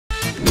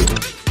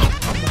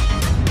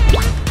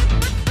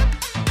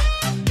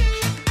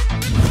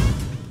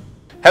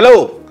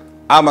Hello,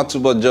 I'm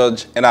Atubo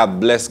George, and I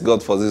bless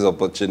God for this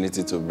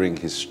opportunity to bring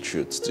His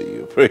truth to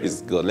you.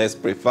 Praise God. Let's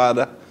pray.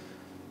 Father,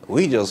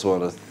 we just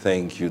want to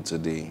thank you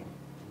today.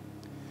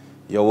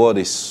 Your word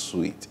is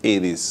sweet.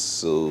 It is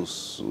so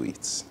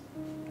sweet.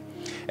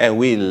 And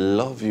we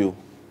love you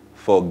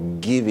for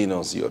giving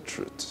us your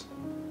truth.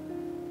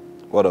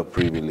 What a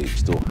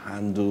privilege to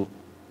handle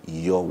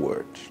your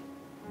word.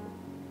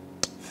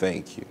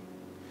 Thank you.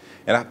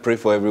 And I pray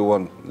for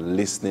everyone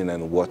listening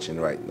and watching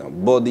right now.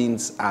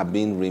 Burdens are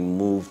being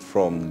removed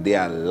from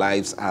their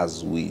lives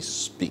as we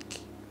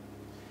speak.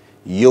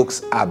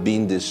 Yokes are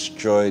being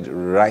destroyed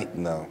right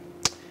now.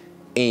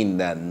 In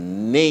the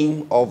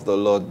name of the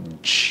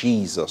Lord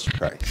Jesus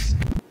Christ.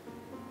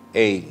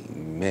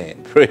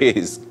 Amen.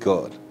 Praise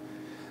God.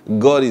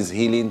 God is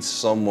healing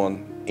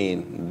someone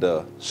in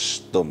the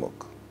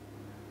stomach.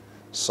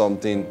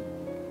 Something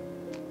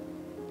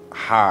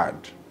hard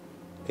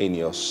in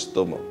your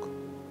stomach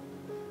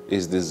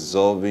is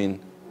dissolving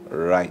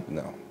right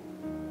now.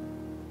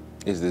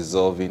 Is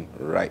dissolving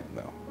right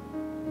now.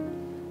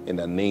 In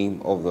the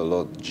name of the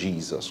Lord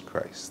Jesus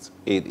Christ.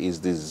 It is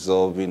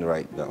dissolving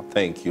right now.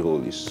 Thank you,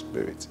 Holy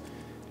Spirit.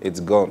 It's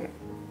gone.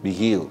 Be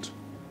healed.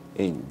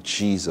 In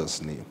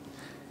Jesus' name.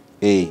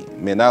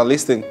 Amen. Now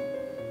listen.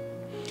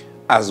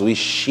 As we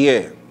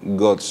share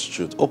God's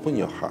truth, open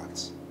your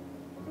heart.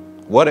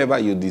 Whatever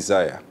you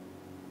desire,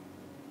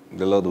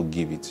 the Lord will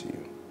give it to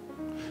you.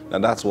 Now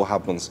that's what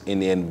happens in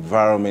the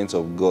environment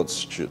of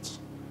God's truth.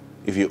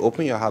 If you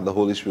open your heart, the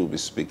Holy Spirit will be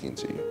speaking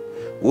to you.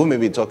 We may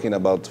be talking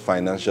about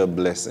financial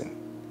blessing,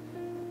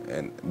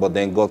 but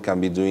then God can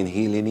be doing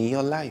healing in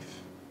your life.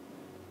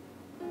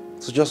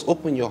 So just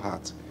open your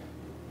heart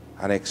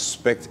and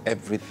expect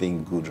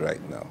everything good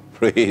right now.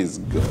 Praise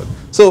God.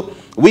 So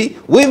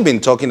we've been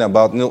talking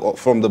about,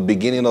 from the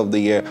beginning of the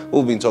year,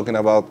 we've been talking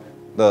about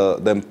the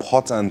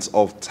importance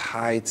of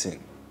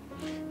tithing.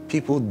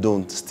 People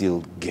don't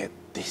still get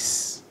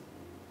this.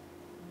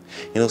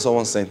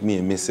 Someone sent me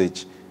a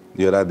message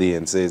the other day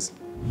and says,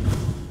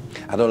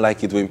 I don't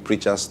like it when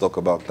preachers talk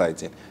about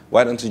tithing.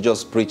 Why don't you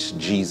just preach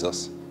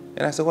Jesus?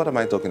 And I said, what am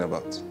I talking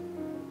about?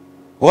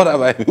 Who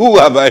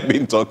have I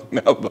been talking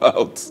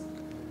about?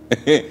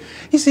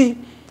 You see,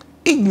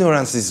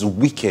 ignorance is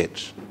wicked.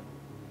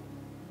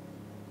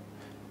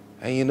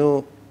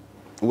 And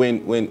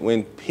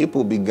when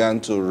people began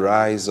to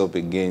rise up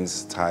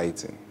against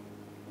tithing,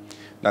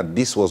 now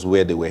this was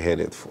where they were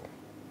headed for.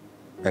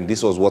 And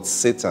this was what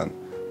Satan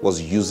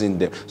was using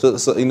them. So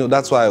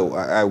that's why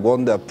I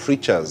wonder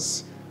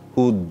preachers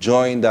who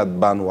joined that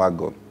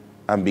bandwagon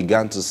and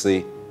began to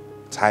say,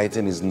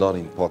 tithing is not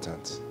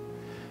important.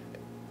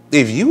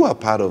 If you are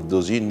part of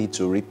those, you need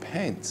to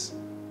repent.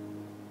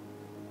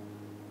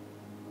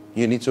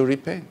 You need to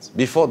repent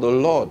before the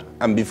Lord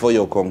and before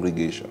your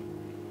congregation.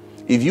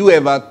 If you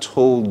ever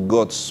told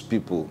God's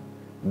people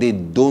they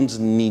don't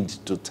need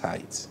to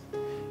tithe,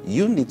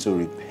 you need to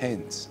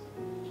repent.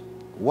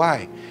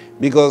 Why?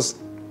 Because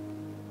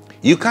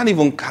you can't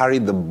even carry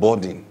the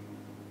burden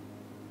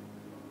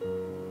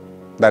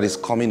that is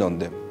coming on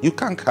them. You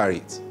can't carry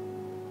it.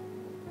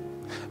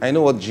 I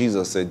know what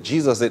Jesus said.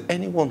 Jesus said,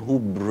 anyone who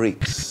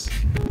breaks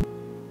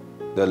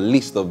the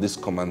least of this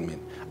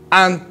commandment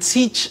and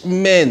teach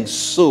men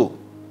so,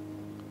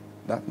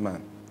 that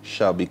man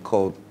shall be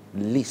called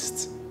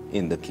least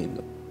in the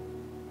kingdom.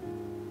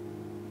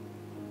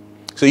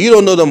 So you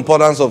don't know the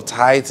importance of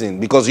tithing.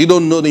 Because you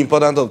don't know the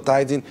importance of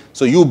tithing,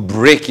 so you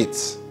break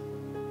it.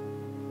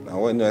 Now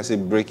when I say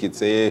break it,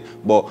 say,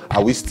 but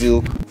are we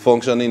still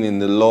functioning in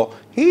the law?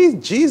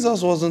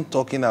 Jesus wasn't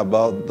talking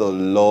about the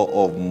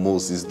law of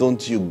Moses.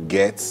 Don't you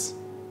get?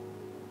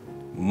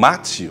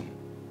 Matthew,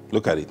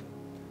 look at it.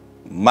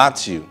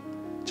 Matthew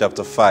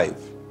chapter 5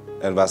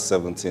 and verse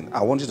 17.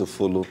 I want you to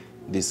follow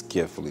this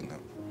carefully now.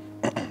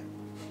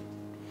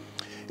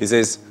 It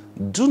says,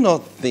 do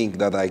not think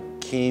that I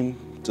came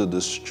to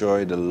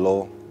destroy the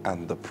law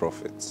and the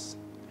prophets.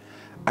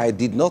 I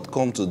did not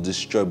come to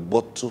destroy,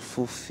 but to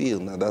fulfill.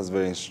 Now that's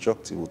very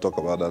instructive. We'll talk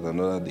about that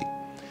another day.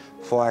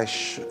 For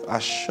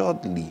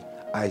assuredly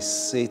I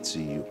say to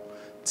you,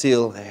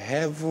 till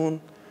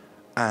heaven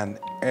and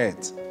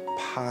earth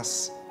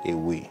pass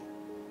away,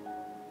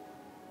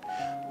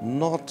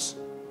 not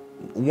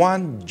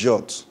one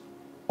jot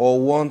or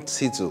one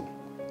tittle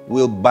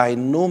will by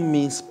no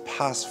means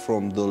pass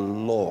from the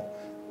law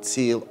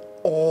till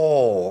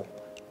all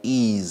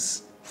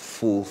is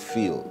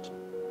fulfilled.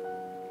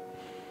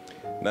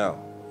 Now,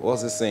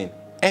 what's it saying?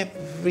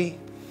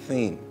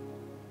 Everything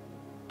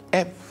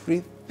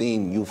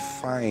you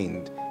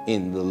find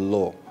in the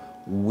law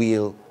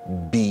will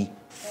be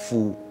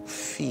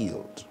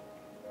fulfilled.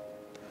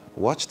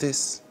 Watch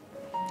this.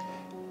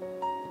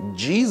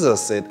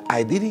 Jesus said,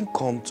 I didn't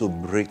come to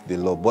break the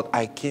law, but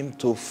I came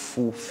to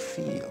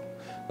fulfill.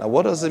 Now,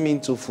 what does it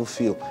mean to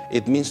fulfill?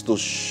 It means to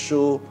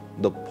show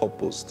the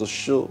purpose, to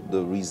show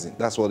the reason.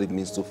 That's what it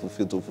means to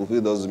fulfill. To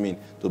fulfill doesn't mean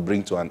to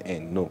bring to an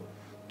end. No.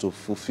 to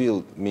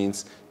fulfill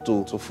means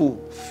to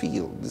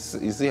fulfill. This,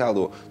 you see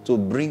how to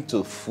bring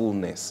to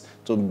fullness,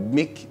 to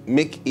make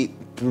it,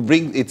 to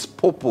bring its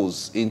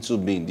purpose into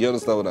being. Do you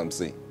understand what I'm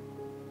saying?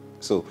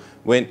 So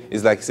when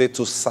it's like, say,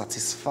 to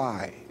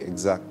satisfy,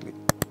 exactly.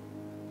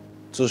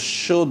 To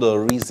show the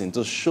reason,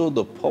 to show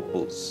the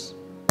purpose.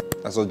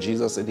 That's what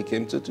Jesus said he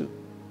came to do.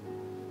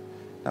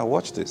 Now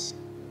watch this.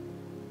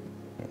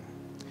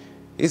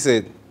 He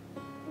said,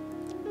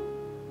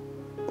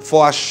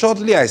 for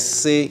assuredly I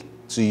say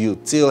to you,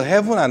 till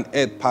heaven and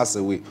earth pass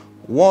away,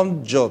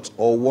 one jot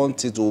or one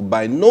tittle will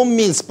by no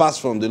means pass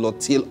from the law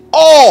till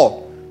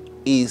all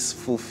is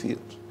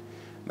fulfilled.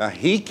 Now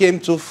he came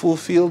to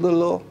fulfill the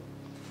law.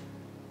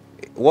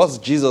 What's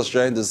Jesus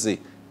trying to say?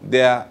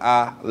 There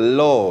are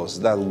laws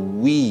that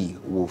we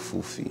will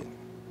fulfill.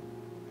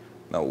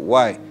 Now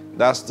why?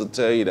 That's to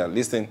tell you that,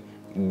 listen,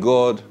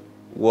 God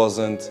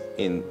wasn't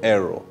in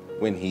error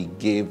when he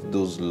gave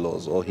those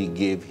laws or he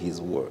gave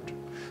his word.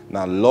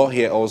 Now, law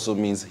here also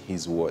means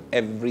his word.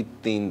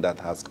 Everything that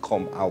has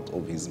come out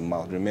of his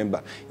mouth.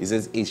 Remember, he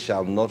says, it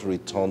shall not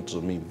return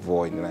to me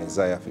void in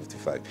Isaiah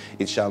 55.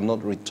 It shall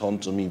not return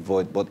to me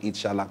void, but it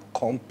shall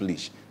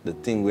accomplish the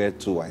thing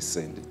whereto I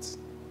send it.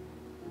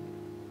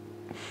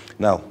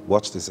 Now,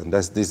 watch this, and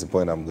this is the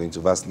point I'm going to.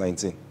 Verse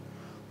 19.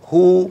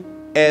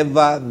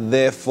 Whoever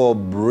therefore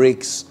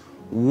breaks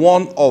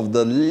one of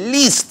the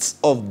least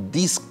of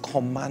these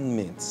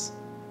commandments.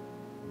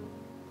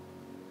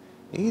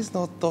 He's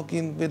not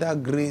talking whether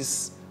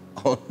grace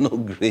or no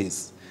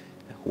grace.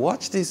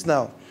 Watch this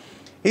now.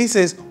 He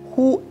says,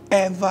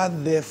 whoever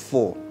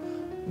therefore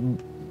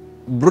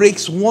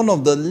breaks one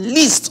of the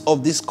least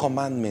of these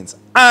commandments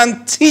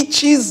and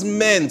teaches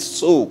men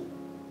so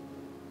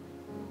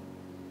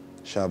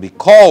shall be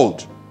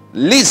called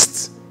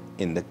least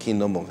in the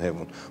kingdom of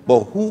heaven.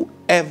 But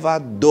whoever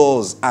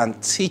does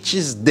and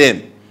teaches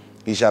them,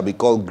 he shall be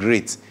called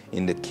great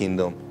in the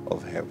kingdom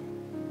of heaven.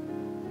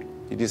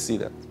 Did you see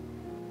that?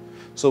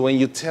 So when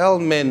you tell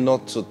men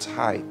not to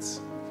tithe,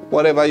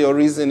 whatever your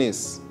reason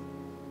is,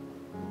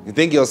 you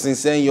think you're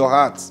sincere in your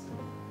heart,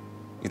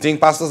 you think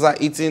pastors are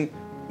eating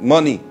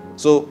money,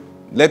 so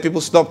let people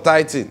stop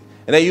tithing.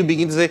 And then you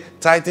begin to say,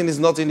 tithing is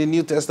not in the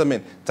New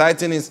Testament.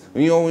 Tithing is,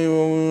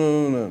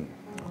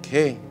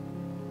 okay.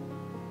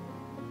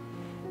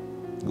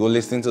 Go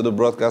listen to the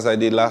broadcast I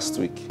did last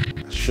week.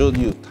 I showed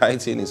you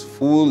tithing is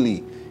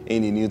fully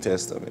in the New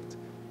Testament.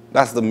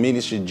 That's the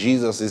ministry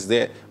Jesus is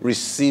there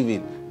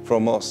receiving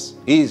from us.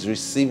 He is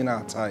receiving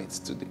our tithes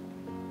today.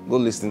 Go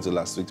listen to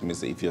last week's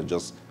message if you're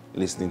just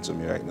listening to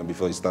me right now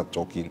before you start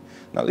talking.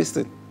 Now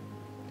listen.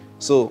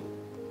 So,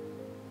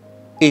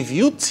 if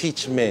you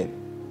teach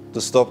men to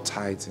stop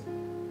tithing,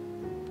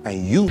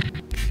 and you,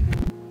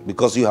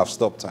 because you have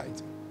stopped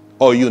tithing,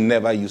 or you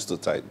never used to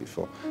tithe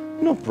before,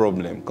 no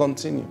problem,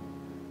 continue.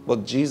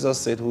 But Jesus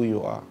said who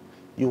you are.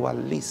 You are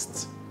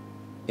least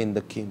in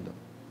the kingdom.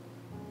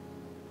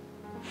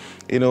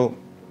 You know,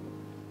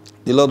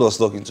 the Lord was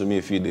talking to me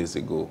a few days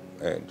ago,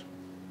 and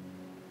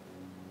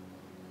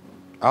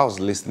I was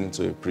listening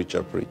to a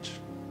preacher preach.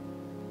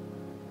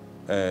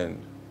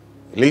 And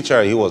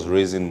literally, he was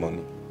raising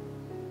money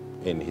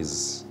in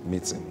his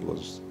meeting. He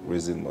was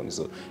raising money.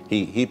 So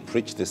he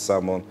preached a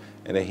sermon,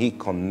 and then he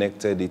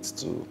connected it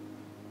to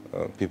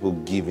people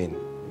giving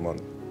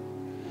money.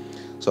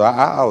 So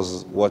I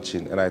was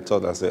watching, and I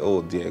thought, I said,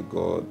 oh, dear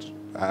God.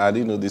 I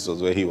didn't know this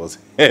was where he was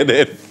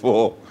headed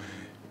for.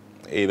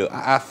 You know,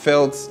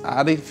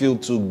 I didn't feel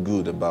too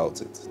good about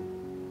it.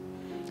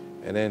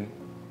 And then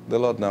the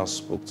Lord now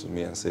spoke to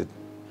me and said,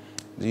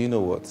 do you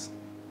know what?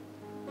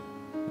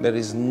 There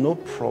is no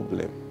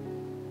problem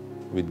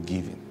with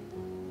giving.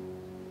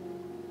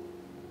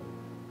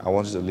 I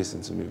want you to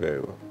listen to me very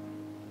well.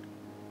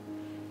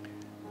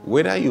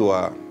 Whether you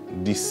are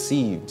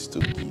deceived to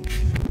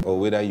give or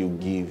whether you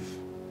give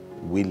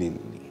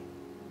willingly,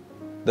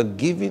 the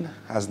giving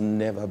has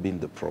never been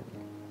the problem.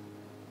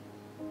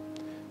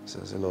 So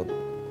I said, Lord,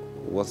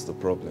 what's the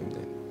problem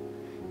then?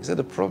 He said,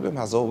 the problem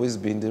has always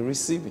been the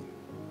receiving.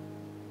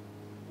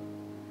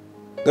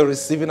 The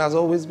receiving has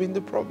always been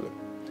the problem,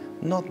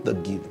 not the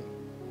giving.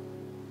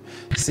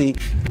 See,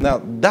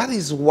 now that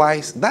is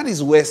where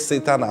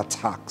Satan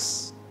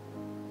attacks.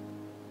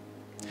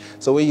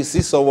 So when you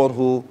see someone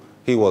who,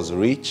 he was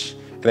rich,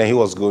 and then he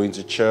was going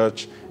to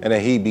church, and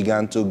then he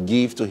began to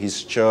give to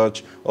his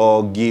church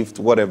or give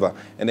to whatever,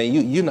 and then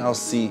you now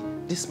see,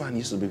 this man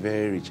used to be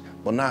very rich,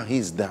 but now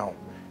he's down.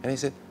 And he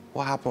said,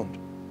 what happened?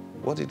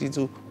 What did he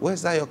do?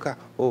 Where's that your car?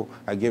 Oh,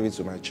 I gave it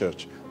to my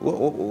church.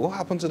 What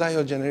happened to that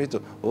your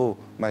generator? Oh,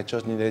 my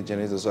church needed a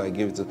generator, so I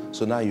gave it to.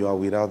 So now you are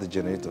without the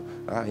generator.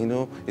 You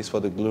know, it's for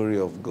the glory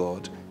of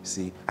God.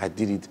 See, I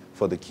did it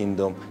for the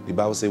kingdom. The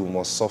Bible says we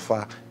must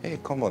suffer. Hey,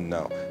 come on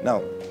now.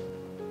 Now,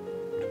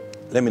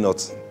 let me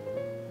not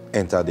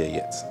enter there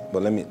yet,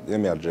 but let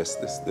me address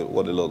this,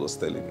 what the Lord was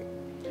telling me.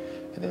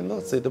 And the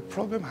Lord said, the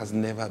problem has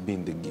never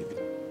been the giving.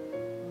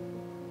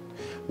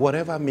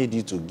 Whatever made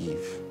you to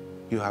give,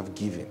 you have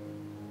given.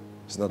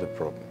 It's not a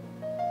problem.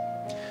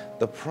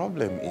 The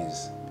problem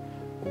is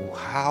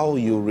how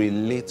you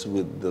relate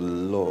with the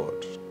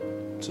Lord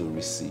to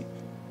receive.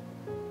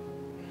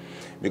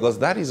 Because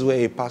that is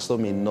where a pastor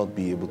may not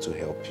be able to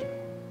help you.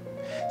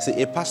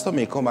 See, a pastor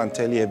may come and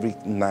tell you every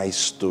nice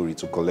story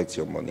to collect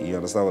your money. You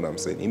understand what I'm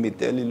saying? He may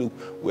tell you,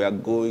 look, we are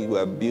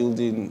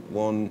building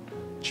one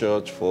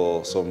church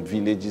for some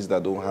villages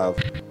that don't have.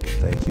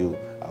 Thank you,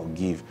 I'll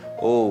give.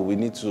 Oh, we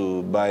need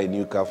to buy a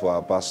new car for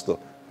our pastor.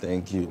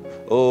 Thank you.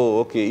 Oh,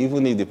 okay,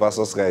 even if the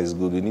pastor's car is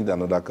good, we need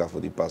another car for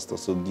the pastor,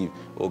 so give.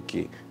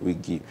 Okay, we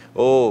give.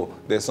 Oh,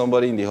 there's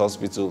somebody in the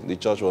hospital, the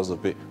church wants to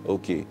pay.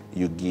 Okay,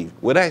 you give.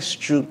 Whether it's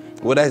true,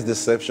 whether it's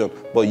deception,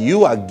 but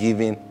you are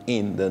giving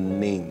in the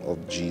name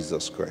of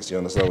Jesus Christ. You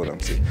understand what I'm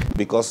saying?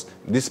 Because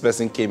this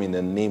person came in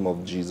the name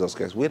of Jesus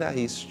Christ. Whether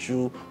he's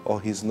true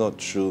or he's not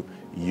true,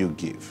 you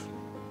give.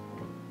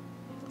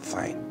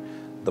 Fine.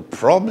 The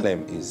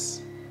problem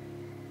is,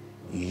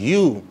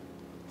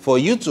 for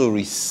you to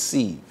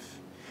receive,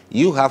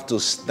 you have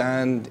to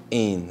stand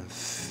in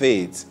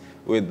faith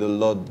with the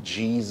Lord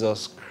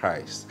Jesus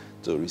Christ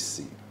to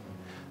receive.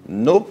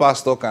 No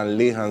pastor can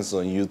lay hands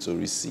on you to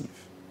receive.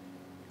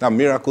 Now,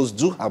 miracles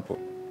do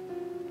happen.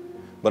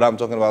 But I'm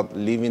talking about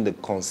living the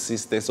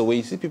consistent. So when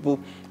you see people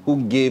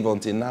who gave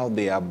until now,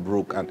 they are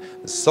broke. And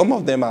some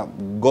of them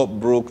got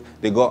broke.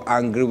 They got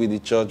angry with the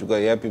church because I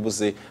hear people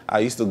say, I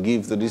used to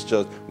give to this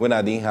church when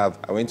I didn't have.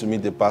 I went to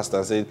meet the pastor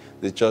and said,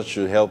 the church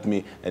should help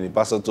me. And the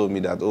pastor told me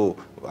that, oh,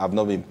 I've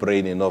not been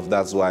praying enough.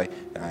 That's why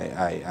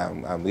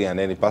I'm here. And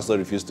then the pastor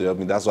refused to help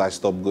me. That's why I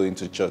stopped going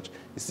to church.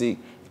 You see,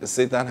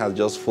 Satan has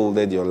just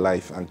folded your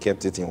life and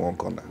kept it in one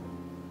corner.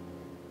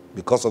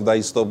 Because of that,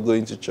 you stopped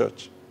going to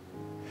church.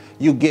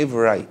 You gave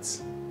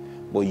right,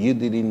 but you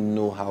didn't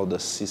know how the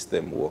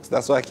system works.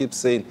 That's why I keep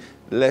saying,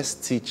 let's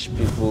teach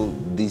people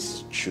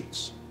these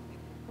truths.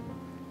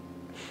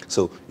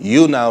 So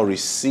you now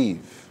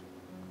receive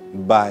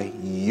by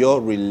your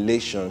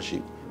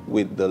relationship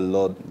with the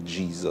Lord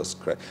Jesus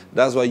Christ.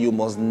 That's why you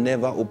must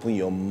never open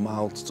your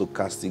mouth to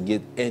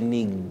castigate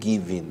any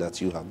giving that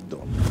you have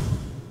done.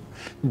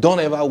 Don't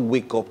ever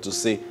wake up to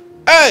say,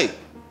 hey,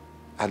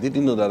 I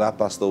didn't know that that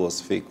pastor was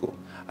fake,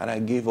 and I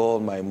gave all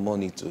my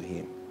money to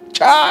him.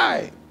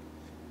 Chai!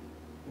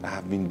 I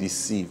have been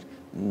deceived.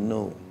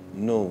 No,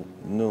 no,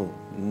 no,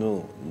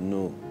 no,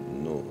 no,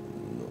 no,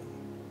 no.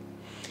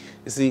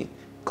 You see,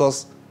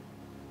 because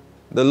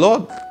the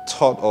Lord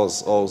taught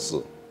us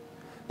also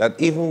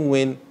that even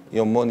when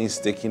your money is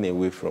taken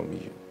away from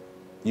you,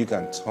 you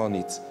can turn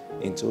it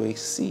into a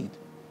seed.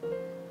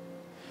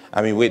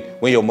 I mean,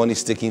 when your money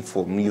is taken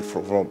from you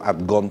from at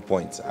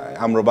gunpoint,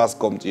 armed robbers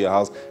come to your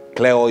house,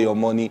 clear all your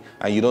money,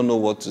 and you don't know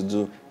what to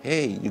do.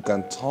 Hey, you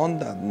can turn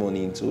that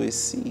money into a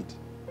seed.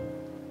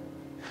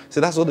 So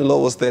that's what the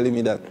Lord was telling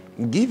me, that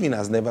giving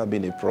has never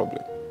been a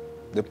problem.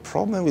 The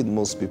problem with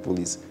most people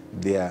is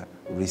they are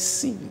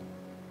receiving.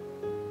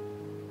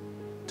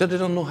 They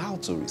don't know how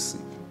to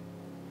receive.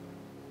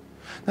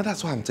 Now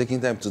that's why I'm taking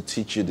time to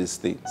teach you these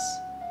things.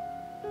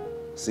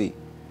 See,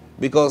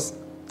 because,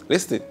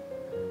 listen,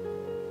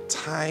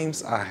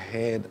 times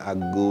ahead are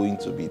going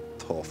to be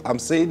tough. I'm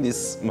saying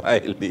this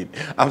smiling.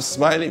 I'm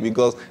smiling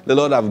because the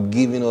Lord have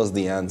given us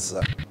the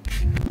answer.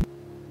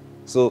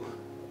 So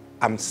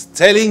I'm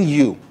telling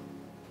you,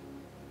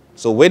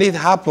 so when it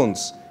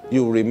happens,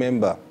 you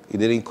remember it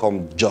didn't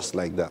come just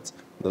like that.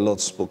 The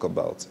Lord spoke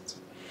about it.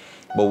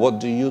 But what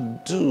do you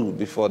do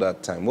before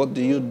that time? What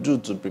do you do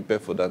to prepare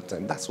for that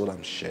time? That's what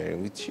I'm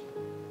sharing with you.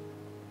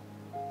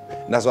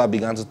 And that's why I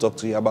began to talk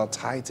to you about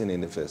tithing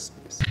in the first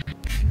place.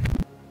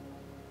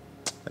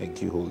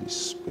 Thank you, Holy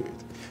Spirit.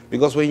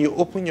 Because when you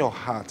open your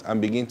heart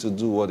and begin to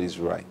do what is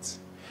right,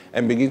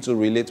 and begin to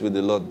relate with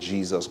the Lord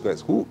Jesus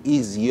Christ, who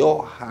is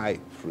your high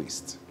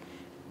priest,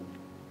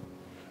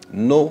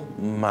 no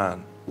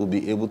man will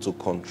be able to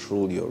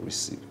control your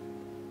receiving.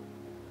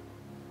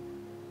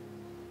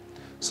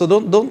 So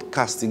don't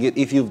castigate.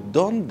 If you've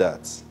done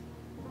that,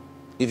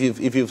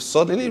 if you've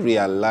suddenly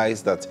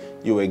realized that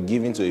you were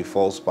giving to a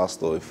false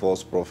pastor, or a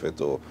false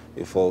prophet, or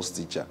a false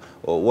teacher,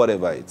 or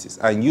whatever it is,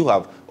 and you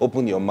have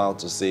opened your mouth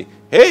to say,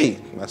 hey,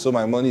 so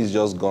my money is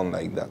just gone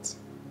like that,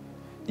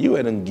 you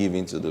weren't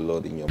giving to the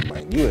Lord in your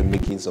mind. You were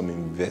making some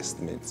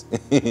investments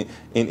in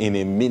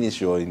a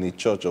ministry or in a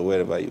church or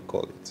wherever you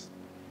call it.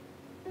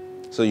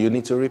 So you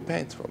need to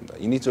repent from that.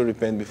 You need to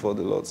repent before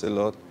the Lord. Say,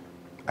 Lord,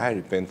 I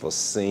repent for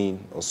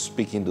saying or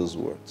speaking those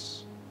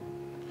words.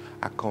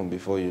 I come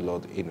before you,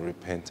 Lord, in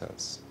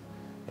repentance.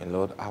 And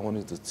Lord, I want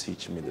you to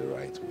teach me the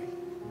right way.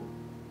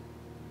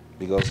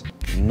 Because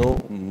no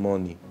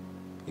money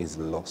is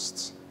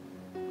lost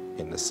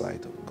in the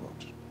sight of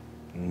God.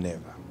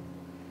 Never.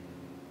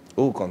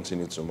 We'll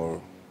continue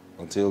tomorrow.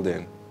 Until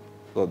then,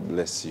 God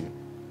bless you.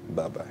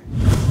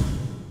 Bye-bye.